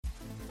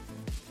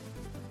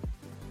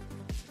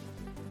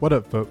What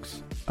up,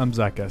 folks? I'm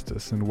Zach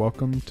Estes, and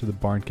welcome to the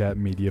Barncat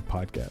Media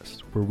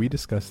Podcast, where we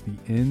discuss the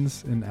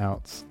ins and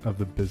outs of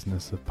the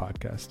business of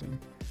podcasting.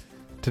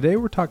 Today,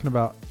 we're talking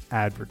about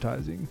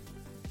advertising,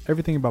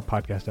 everything about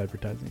podcast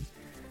advertising.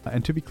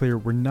 And to be clear,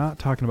 we're not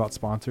talking about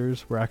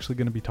sponsors. We're actually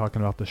going to be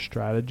talking about the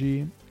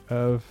strategy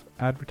of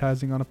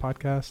advertising on a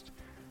podcast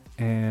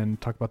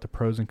and talk about the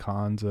pros and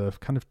cons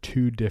of kind of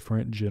two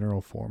different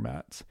general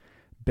formats,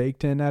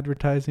 baked-in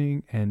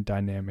advertising and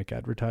dynamic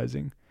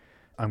advertising.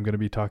 I'm going to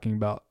be talking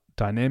about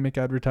dynamic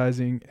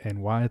advertising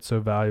and why it's so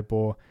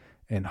valuable,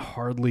 and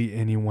hardly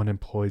anyone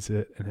employs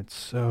it, and it's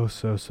so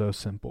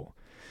simple.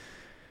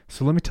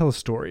 So let me tell a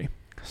story.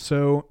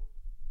 So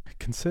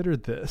consider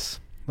this.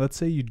 Let's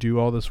say you do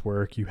all this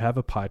work, you have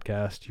a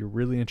podcast, you're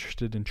really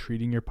interested in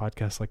treating your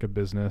podcast like a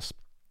business.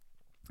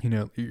 You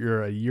know,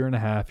 you're a year and a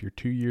half, you're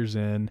 2 years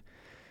in,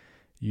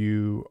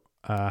 you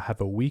have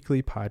a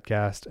weekly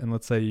podcast, and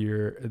let's say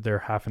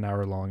they're half an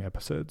hour long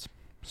episodes.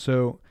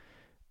 So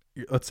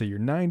let's say you're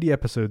 90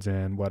 episodes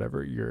in,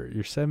 whatever,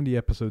 you're 70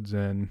 episodes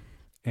in,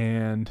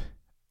 and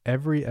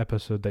every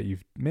episode that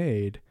you've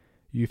made,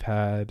 you've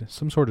had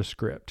some sort of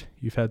script.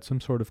 You've had some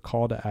sort of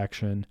call to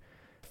action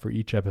for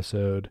each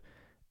episode,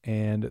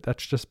 and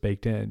that's just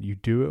baked in. You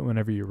do it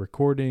whenever you're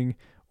recording,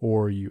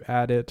 or you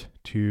add it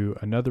to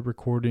another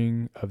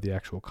recording of the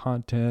actual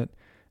content,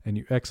 and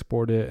you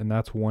export it, and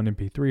that's one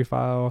MP3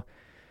 file,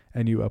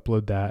 and you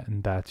upload that,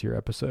 and that's your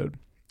episode.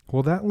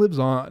 Well, that lives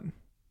on.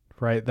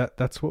 Right?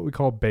 That's what we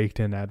call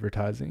baked-in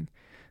advertising.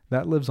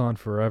 That lives on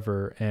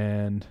forever.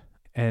 And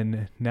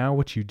now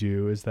what you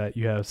do is that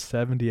you have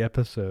 70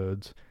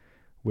 episodes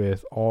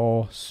with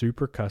all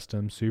super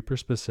custom, super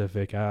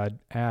specific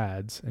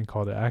ads and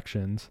call to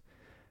actions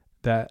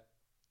that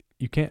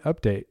you can't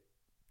update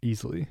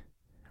easily,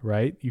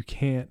 right? You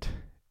can't,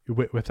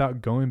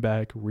 without going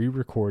back,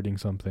 re-recording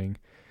something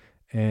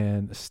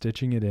and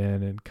stitching it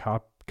in and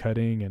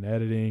cutting and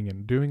editing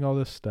and doing all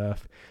this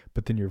stuff,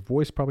 but then your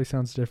voice probably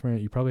sounds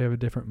different. You probably have a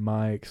different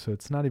mic, so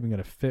it's not even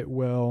going to fit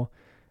well.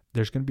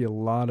 There's going to be a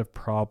lot of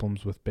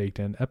problems with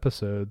baked-in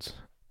episodes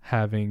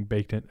having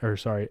baked-in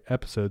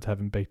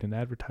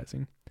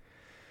advertising.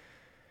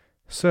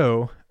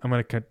 So I'm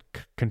going to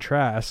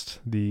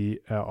contrast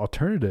the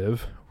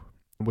alternative,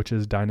 which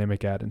is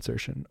dynamic ad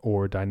insertion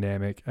or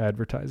dynamic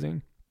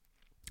advertising.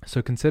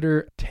 So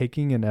consider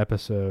taking an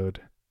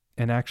episode,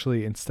 and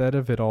actually, instead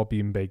of it all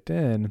being baked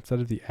in, instead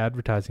of the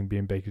advertising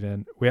being baked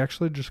in, we're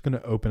actually just going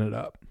to open it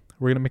up.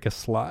 We're going to make a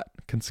slot.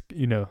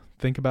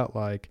 Think about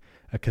like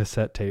a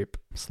cassette tape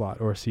slot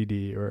or a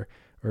CD or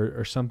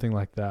something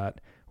like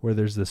that, where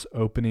there's this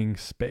opening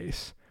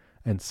space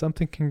and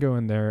something can go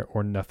in there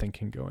or nothing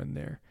can go in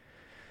there.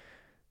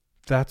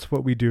 That's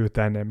what we do with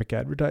dynamic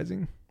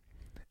advertising.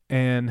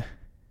 And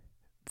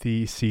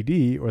the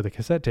CD or the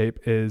cassette tape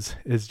is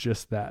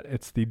just that.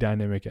 It's the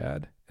dynamic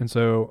ad. And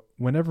so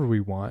whenever we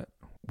want,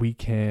 we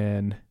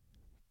can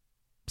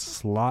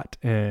slot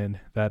in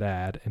that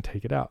ad and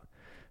take it out.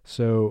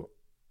 So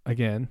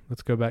again,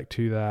 let's go back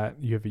to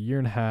that. You have a year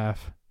and a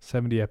half,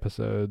 70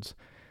 episodes,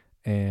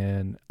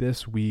 and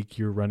this week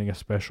you're running a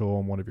special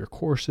on one of your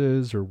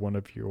courses or one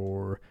of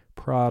your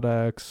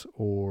products,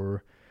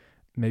 or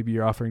maybe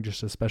you're offering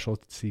just a special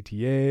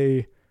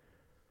CTA.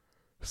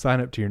 Sign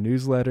up to your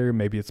newsletter.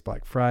 Maybe it's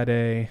Black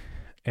Friday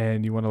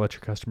and you want to let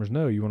your customers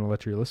know. You want to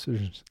let your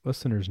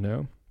listeners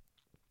know.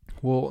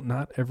 Well,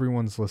 not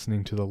everyone's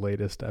listening to the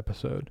latest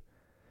episode.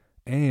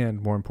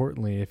 And more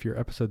importantly, if your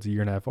episode's a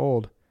year and a half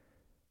old,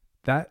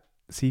 that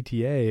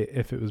CTA,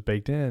 if it was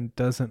baked in,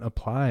 doesn't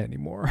apply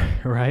anymore,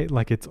 right?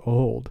 Like it's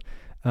old.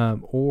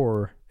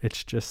 Or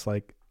it's just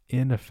like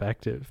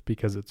ineffective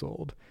because it's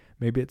old.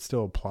 Maybe it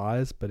still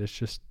applies, but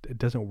it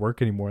doesn't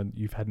work anymore and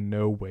you've had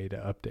no way to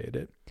update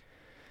it.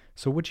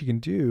 So what you can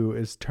do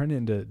is turn it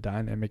into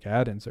dynamic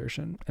ad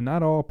insertion. And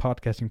not all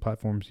podcasting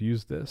platforms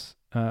use this.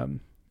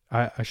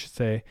 I should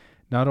say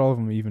not all of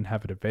them even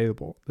have it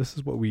available. This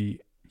is what we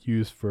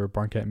use for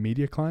Barncat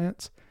Media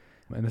clients.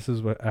 And this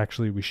is what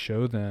actually we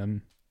show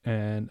them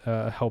and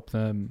help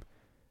them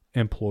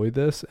employ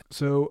this.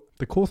 So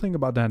the cool thing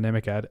about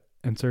dynamic ad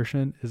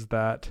insertion is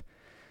that,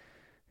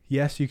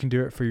 yes, you can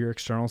do it for your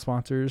external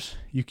sponsors.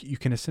 You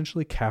can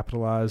essentially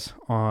capitalize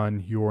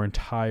on your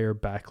entire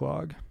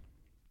backlog.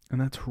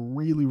 And that's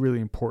really, really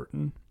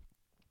important.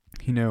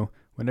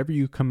 Whenever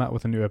you come out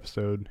with a new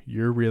episode,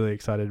 you're really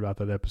excited about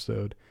that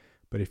episode.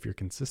 But if you're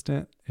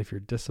consistent, if you're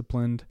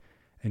disciplined,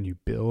 and you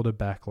build a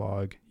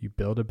backlog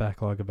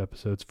of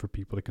episodes for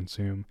people to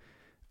consume,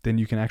 then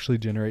you can actually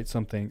generate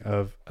something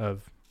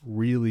of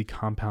really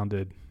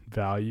compounded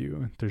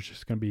value. There's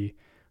just going to be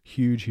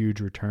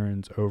huge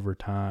returns over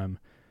time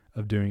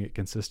of doing it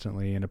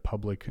consistently in a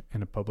public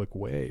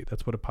way.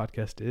 That's what a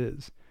podcast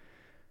is.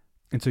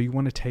 And so you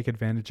want to take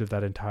advantage of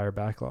that entire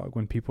backlog.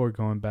 When people are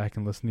going back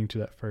and listening to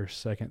that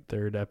first, second,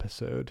 third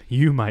episode,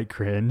 you might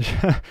cringe.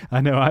 I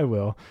know I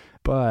will.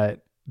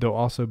 But they'll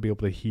also be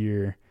able to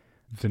hear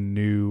the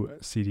new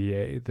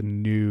CTA, the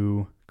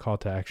new call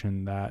to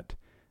action that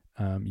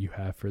you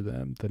have for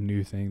them, the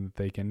new thing that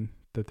they can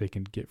that they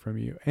can get from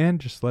you, and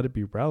just let it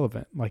be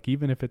relevant. Like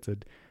even if it's a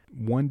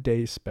 1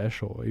 day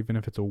special, even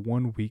if it's a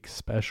 1 week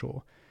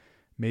special,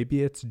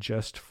 maybe it's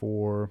just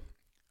for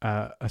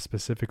a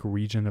specific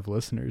region of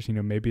listeners.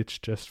 Maybe it's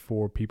just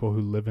for people who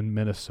live in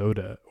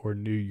Minnesota or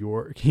New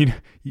York.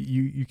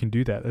 You can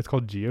do that. That's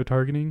called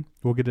geo-targeting.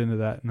 We'll get into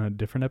that in a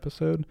different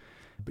episode,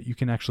 but you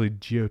can actually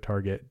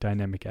geo-target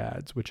dynamic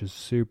ads, which is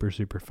super,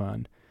 super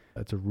fun.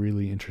 That's a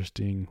really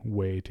interesting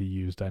way to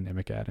use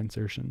dynamic ad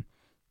insertion.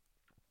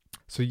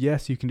 So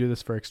yes, you can do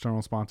this for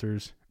external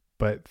sponsors,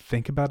 but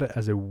think about it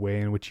as a way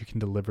in which you can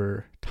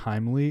deliver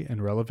timely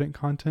and relevant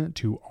content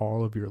to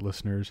all of your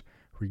listeners,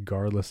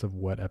 regardless of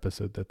what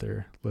episode that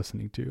they're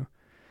listening to.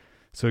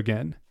 So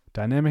again,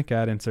 dynamic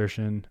ad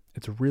insertion,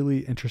 it's a really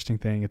interesting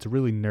thing. It's a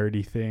really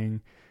nerdy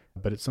thing,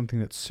 but it's something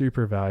that's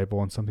super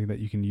valuable and something that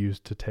you can use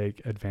to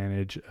take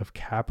advantage of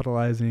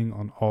capitalizing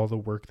on all the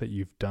work that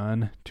you've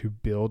done to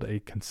build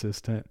a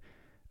consistent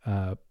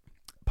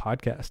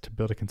podcast, to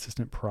build a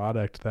consistent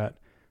product that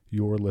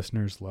your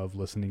listeners love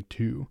listening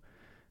to.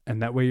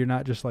 And that way you're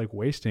not just like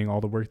wasting all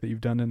the work that you've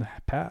done in the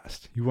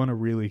past. You want to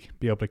really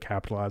be able to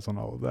capitalize on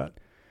all of that.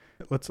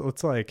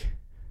 Let's like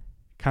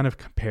kind of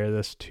compare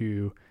this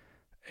to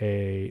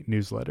a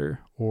newsletter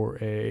or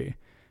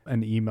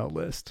an email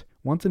list.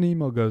 Once an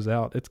email goes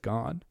out, it's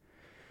gone.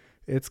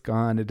 It's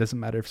gone. It doesn't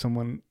matter if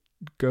someone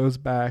goes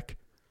back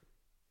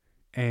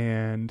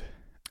and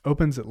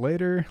opens it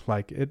later,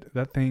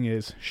 that thing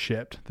is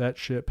shipped. That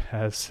ship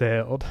has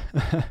sailed.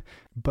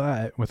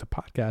 But with a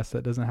podcast,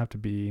 that doesn't have to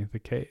be the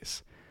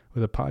case.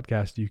 With a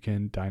podcast, you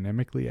can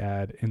dynamically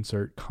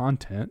insert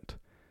content,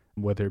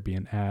 whether it be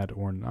an ad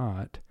or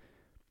not,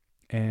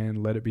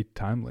 and let it be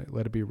timely,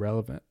 let it be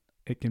relevant.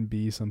 It can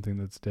be something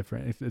that's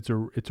different. It's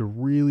a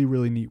really,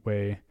 really neat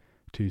way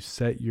to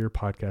set your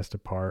podcast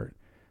apart,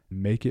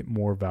 make it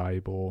more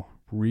valuable,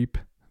 reap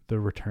the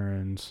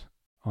returns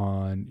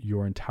on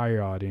your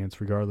entire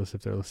audience, regardless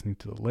if they're listening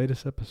to the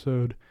latest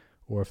episode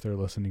or if they're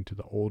listening to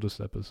the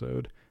oldest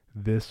episode.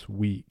 This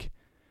week,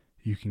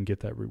 you can get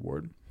that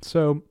reward.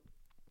 So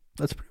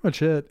that's pretty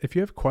much it. If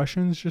you have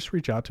questions, just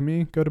reach out to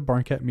me. Go to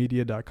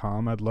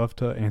barncatmedia.com. I'd love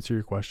to answer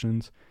your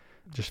questions.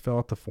 Just fill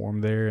out the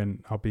form there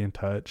and I'll be in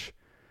touch.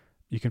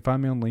 You can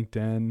find me on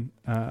LinkedIn.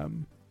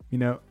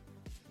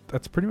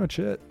 That's pretty much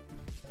it.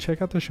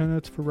 Check out the show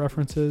notes for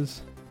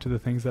references to the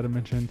things that I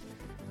mentioned.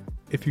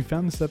 If you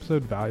found this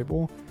episode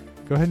valuable,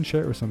 go ahead and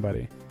share it with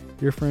somebody.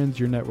 Your friends,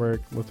 your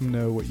network, let them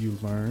know what you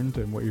learned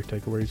and what your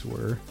takeaways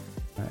were.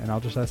 And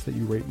I'll just ask that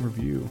you rate and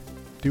review.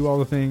 Do all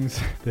the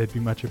things. That'd be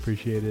much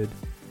appreciated.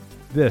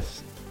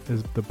 This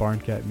is the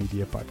Barncat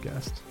Media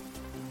Podcast.